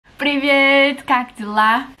Привет, как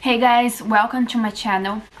дела? Hey guys, welcome to my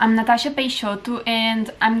channel. I'm Natasha Peixoto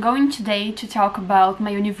and I'm going today to talk about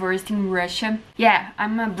my university in Russia. Yeah,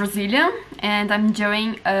 I'm a Brazilian and I'm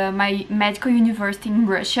doing my medical university in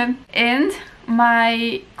Russia and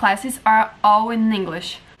my classes are all in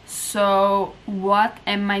English. So what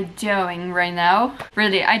am I doing right now?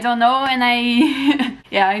 Really, I don't know, and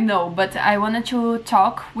yeah, I know, but I wanted to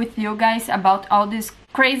talk with you guys about all these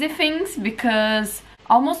crazy things because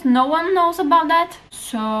almost no one knows about that.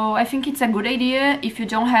 So I think it's a good idea if you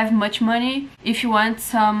don't have much money, if you want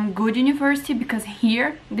some good university, because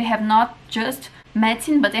here they have not just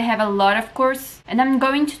medicine, but they have a lot of courses, and I'm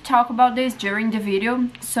going to talk about this during the video.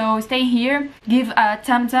 So stay here, give a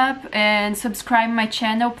thumbs up and subscribe my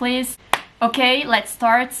channel, please. Okay, let's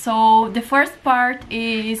start. So the first part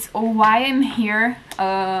is why I'm here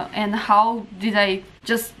and how did I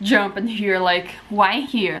just jump in here, like why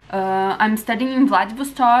here? I'm studying in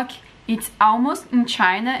Vladivostok. It's almost in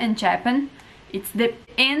China and Japan. It's the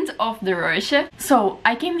end of the Russia. So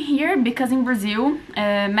I came here because in Brazil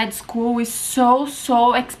med school is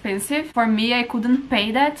so expensive. For me, I couldn't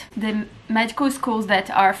pay that. The medical schools that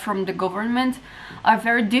are from the government are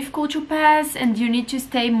very difficult to pass, and you need to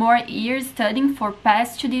stay more years studying for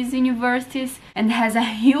pass to these universities, and has a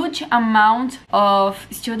huge amount of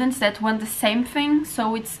students that want the same thing,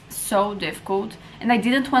 so it's so difficult. And I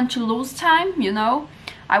didn't want to lose time, you know.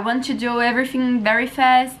 I want to do everything very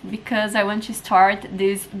fast because I want to start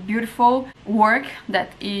this beautiful work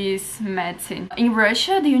that is medicine. In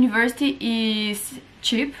Russia, the university is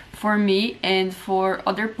cheap for me and for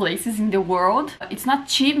other places in the world. It's not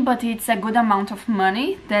cheap, but it's a good amount of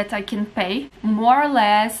money that I can pay. More or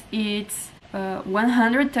less, it's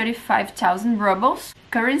 135,000 rubles.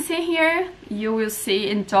 Currency here, you will see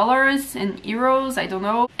in dollars and euros, I don't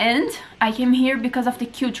know. And I came here because of the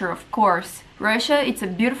culture, of course. Russia, it's a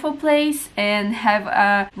beautiful place and have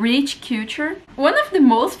a rich culture. One of the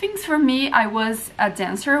most things for me, I was a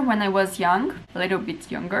dancer when I was young, a little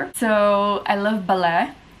bit younger. So I love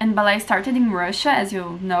ballet. And ballet started in Russia, as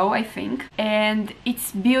you know, I think. And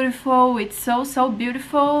it's beautiful, it's so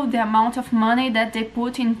beautiful. The amount of money that they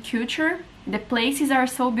put in culture. The places are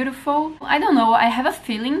so beautiful. I don't know, I have a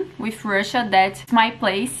feeling with Russia that it's my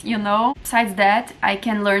place, you know. Besides that, I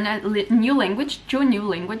can learn a new language, 2 new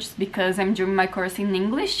languages, because I'm doing my course in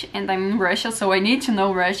English and I'm in Russia, so I need to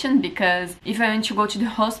know Russian, because if I want to go to the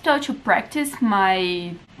hospital to practice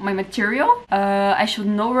my material, I should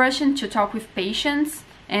know Russian to talk with patients.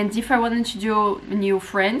 And if I wanted to do new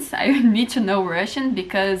friends, I need to know Russian,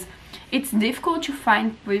 because it's difficult to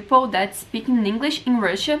find people that speak in English in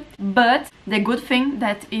Russia. But the good thing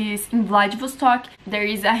that is in Vladivostok, there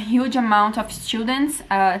is a huge amount of students,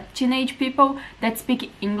 teenage people that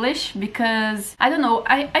speak English, because, I don't know,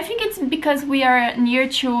 I think it's because we are near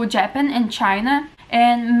to Japan and China,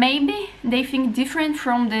 and maybe they think different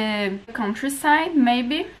from the countryside,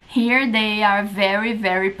 maybe. Here they are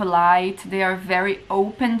very polite, they are very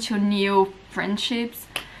open to new friendships.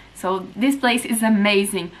 So this place is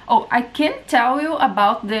amazing. Oh, I can't tell you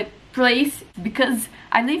about the place because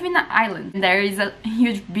I live in an island. There is a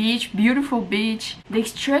huge beach, beautiful beach. The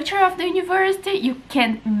structure of the university, you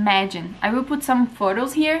can't imagine. I will put some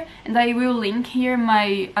photos here and I will link here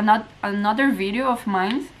my another video of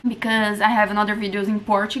mine, because I have another videos in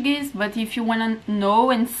Portuguese, but if you wanna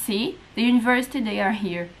know and see the university, they are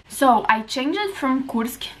here. So I changed it from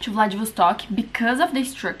Kursk to Vladivostok because of the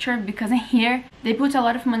structure, because here they put a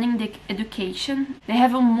lot of money in the education. They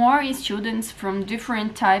have more students from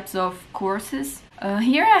different types of courses.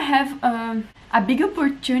 Here I have a big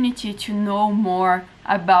opportunity to know more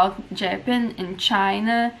about Japan and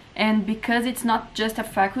China, and because it's not just a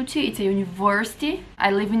faculty, it's a university.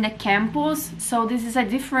 I live in the campus, so this is a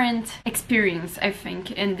different experience, I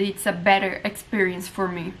think, and it's a better experience for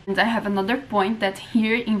me. And I have another point that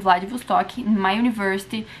here in Vladivostok, in my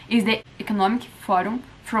university, is the Economic Forum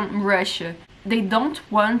from Russia. They don't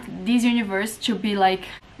want this university to be like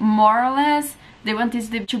more or less, they want this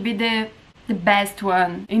to be the best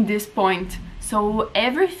one in this point. So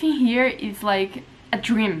everything here is like a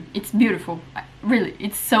dream. It's beautiful, really,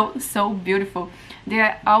 it's so beautiful. They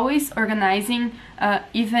are always organizing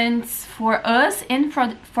events for us and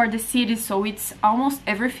for the city, so it's almost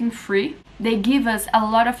everything free. They give us a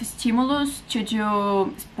lot of stimulus to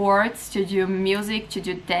do sports, to do music, to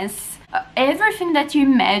do dance, everything that you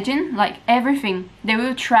imagine, like everything. They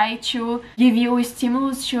will try to give you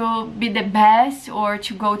stimulus to be the best or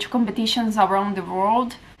to go to competitions around the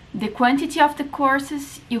world. The quantity of the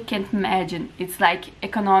courses, you can't imagine. It's like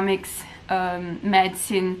economics,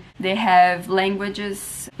 medicine, they have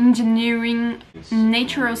languages, engineering,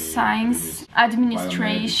 natural science,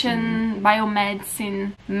 administration,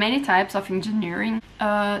 biomedicine, many types of engineering.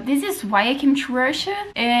 This is why I came to Russia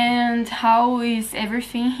and how is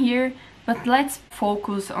everything here. But let's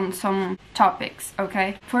focus on some topics,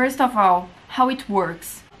 okay? First of all, how it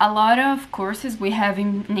works. A lot of courses we have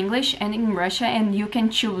in English and in Russia, and you can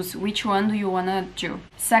choose which one do you wanna do.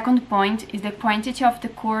 Second point is the quantity of the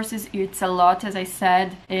courses. It's a lot, as I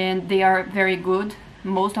said, and they are very good.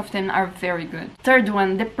 Most of them are very good. Third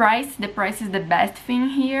one, the price. The price is the best thing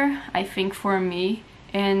here, I think, for me.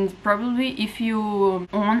 And probably if you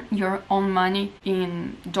earn your own money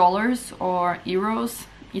in dollars or euros,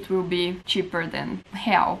 it will be cheaper than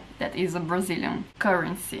real, that is a Brazilian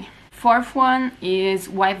currency. Fourth one is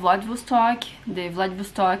why Vladivostok. The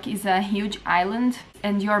Vladivostok is a huge island,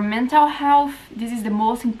 and your mental health, this is the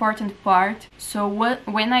most important part. So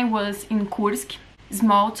when I was in Kursk,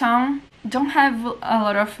 small town, don't have a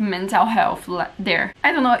lot of mental health there.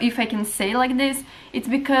 I don't know if I can say like this. It's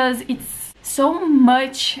because it's so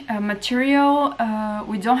much material,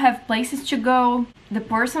 we don't have places to go. The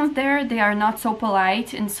persons there, they are not so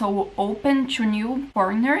polite and so open to new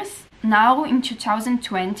foreigners. Now in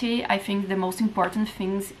 2020, I think the most important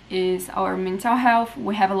things is our mental health.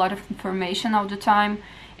 We have a lot of information all the time,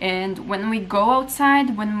 and when we go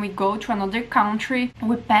outside, when we go to another country,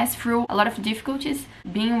 we pass through a lot of difficulties,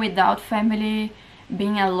 being without family,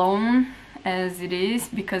 being alone as it is,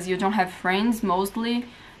 because you don't have friends mostly.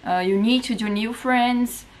 You need to do new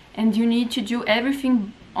friends, and you need to do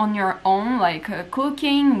everything on your own, like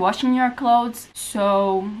cooking, washing your clothes.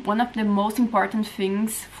 So one of the most important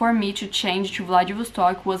things for me to change to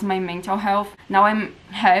Vladivostok was my mental health. Now I'm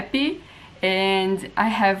happy and I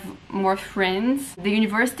have more friends. The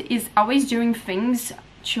university is always doing things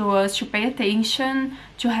to us to pay attention,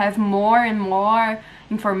 to have more and more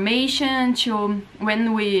information, to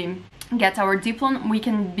when we get our diploma we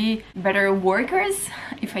can be better workers,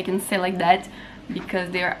 if I can say like that,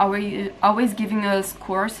 because they are always giving us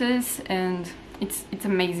courses, and it's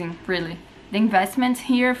amazing, really. The investment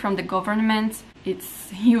here from the government, it's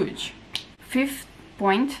huge. Fifth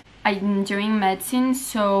point, I'm doing medicine,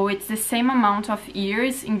 so it's the same amount of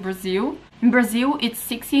years in Brazil. In Brazil it's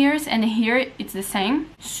 6 years and here it's the same.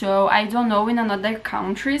 So I don't know in other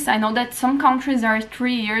countries. I know that some countries are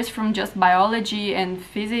 3 years from just biology and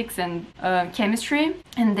physics and chemistry,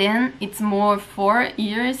 and then it's more 4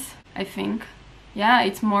 years, I think. Yeah,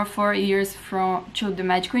 it's more 4 years to the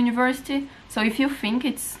medical university. So if you think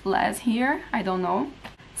it's less here, I don't know.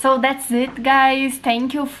 So that's it, guys.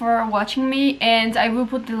 Thank you for watching me, and I will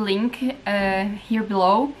put the link here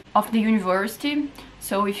below of the university.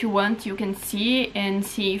 So if you want, you can see and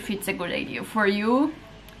see if it's a good idea for you.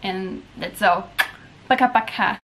 And that's all. Пока-пока.